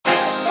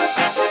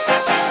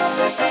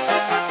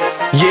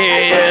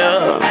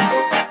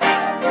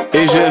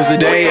It's just a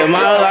day of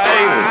my life.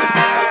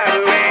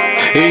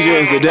 It's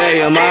just a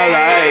day of my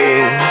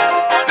life.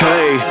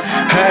 Hey,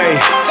 hey.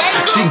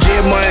 She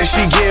get money,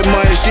 she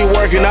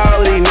working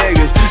all of these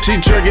niggas. She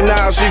tricking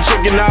out,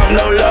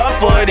 no love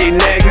for these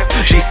niggas.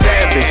 She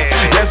savage,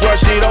 that's why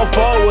she don't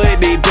fuck with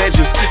these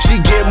bitches. She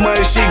get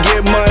money,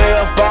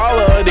 up all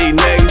of these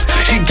niggas.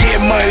 She get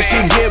money,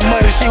 she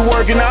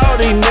working all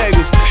these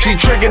niggas. She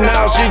tricking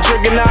out,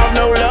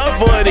 no love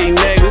for these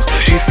niggas.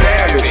 She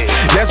savage,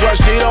 that's why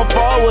she don't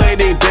fuck with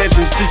these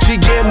bitches. She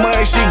get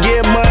money,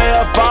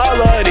 up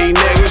all of these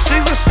niggas.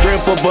 She's a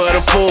stripper but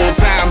a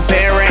full-time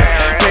parent.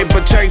 Paper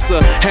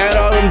chaser, had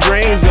all them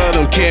dreams of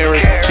them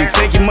carrots. She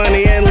take your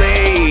money and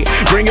leave,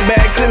 bring it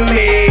back to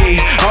me.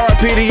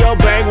 RIP to your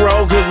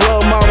bankroll, cause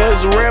lil'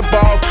 mama's a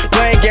rip-off.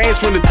 Playing games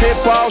from the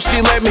tip-off,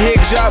 she let me hit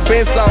job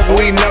been soft,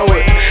 we know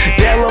it.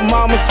 That lil'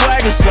 mama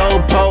swagger so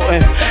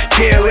potent,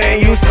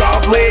 killing you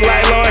softly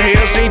like Lauryn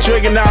Hill. She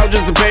tricking out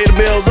just to pay the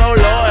bills, oh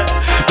Lord.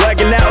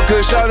 Blacking out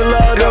cause shawty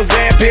love those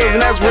Xan pills,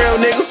 and that's real,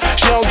 nigga.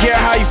 She don't care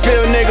how you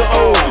feel, nigga,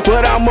 ooh,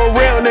 but I'm a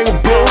real nigga,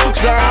 boo,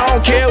 so I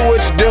don't care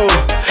what you do.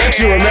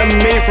 She remember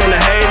me from the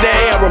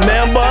heyday, I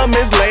remember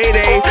Miss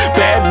Lady.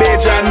 Bad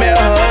bitch, I met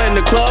her in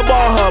the club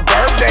on her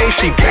birthday.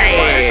 She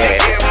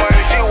bad.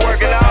 She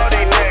working all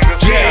these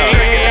niggas. Yeah.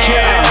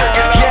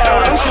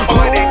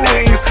 Ooh,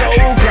 we so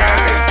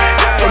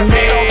grimy.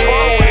 Yeah.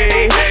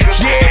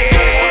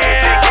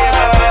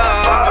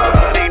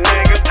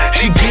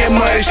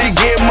 She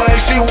get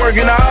money, she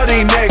working all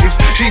these niggas.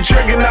 She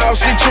tricking out,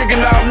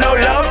 no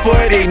love for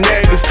these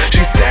niggas.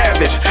 She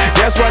savage,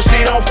 that's why she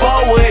don't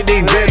fuck with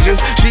these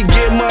bitches. She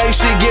get money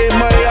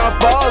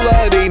off all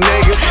of these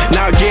niggas.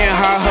 Now getting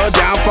high, her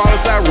downfall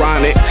is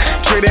ironic.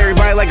 Treat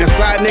everybody like a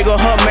side nigga,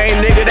 her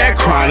main nigga, that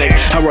chronic.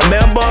 I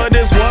remember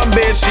this one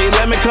bitch, she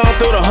let me come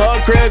through to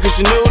her crib, cause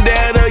she knew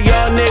that a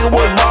young nigga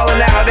was ballin'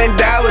 out in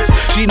Dallas.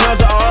 She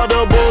knows to all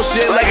the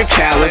bullshit like a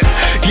callus.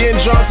 Getting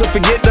drunk to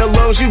forget the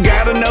lows, you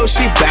gotta know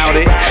she bout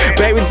it.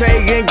 Baby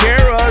taking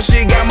care of,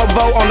 she got my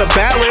vote on the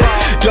ballot.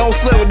 Don't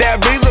slip with that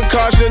Visa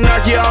card, she'll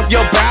knock you off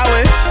your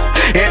balance.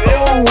 And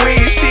ooh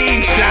wee,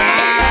 she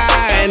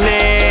shining.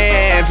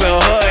 To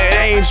her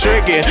it ain't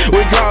tricking,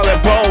 we call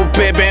it pole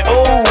pippin'.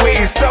 Ooh we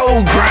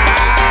so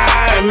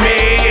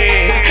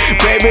grimy.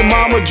 Baby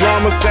mama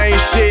drama, same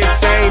shit,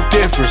 same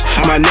difference.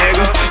 My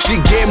nigga,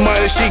 she get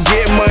money, she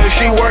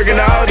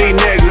working all these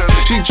niggas.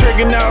 She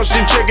tricking out,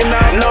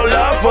 no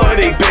love for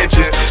these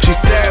bitches. She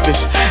savage,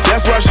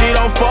 that's why she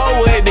don't fuck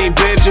with these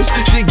bitches.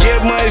 She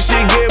get money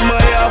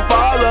up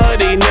all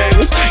of these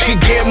niggas. She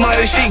get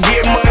money, she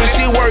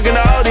working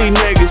all these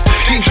niggas.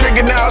 She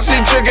tricking out,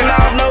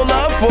 no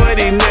love for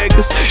these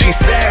niggas. She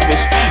savage,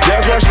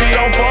 that's why she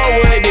don't fuck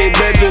with these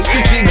bitches.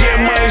 She get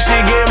money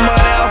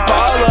up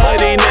all of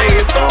these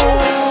niggas.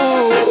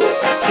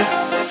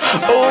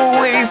 Ooh,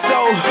 we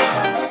so,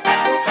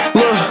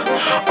 look,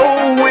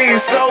 ooh, we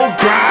so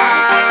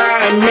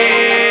grimy,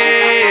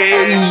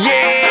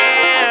 yeah.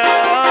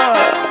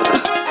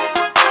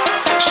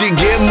 She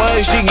get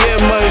money, she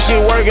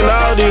working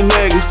all these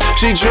niggas.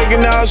 She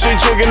tricking out,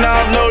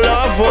 no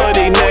love for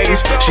these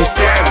niggas. She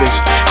savage,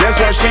 that's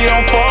why she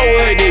don't fuck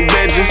with these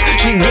bitches.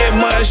 She get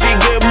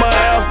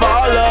money off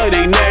all of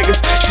these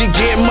niggas. She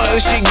get money,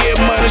 she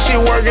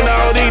working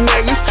all these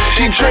niggas.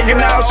 She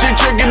tricking out,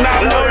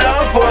 no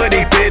love for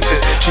these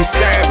bitches. She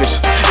savage,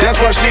 that's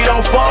why she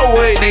don't fuck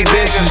with these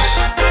bitches.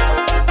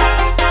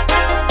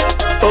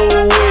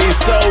 Oh, we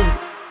so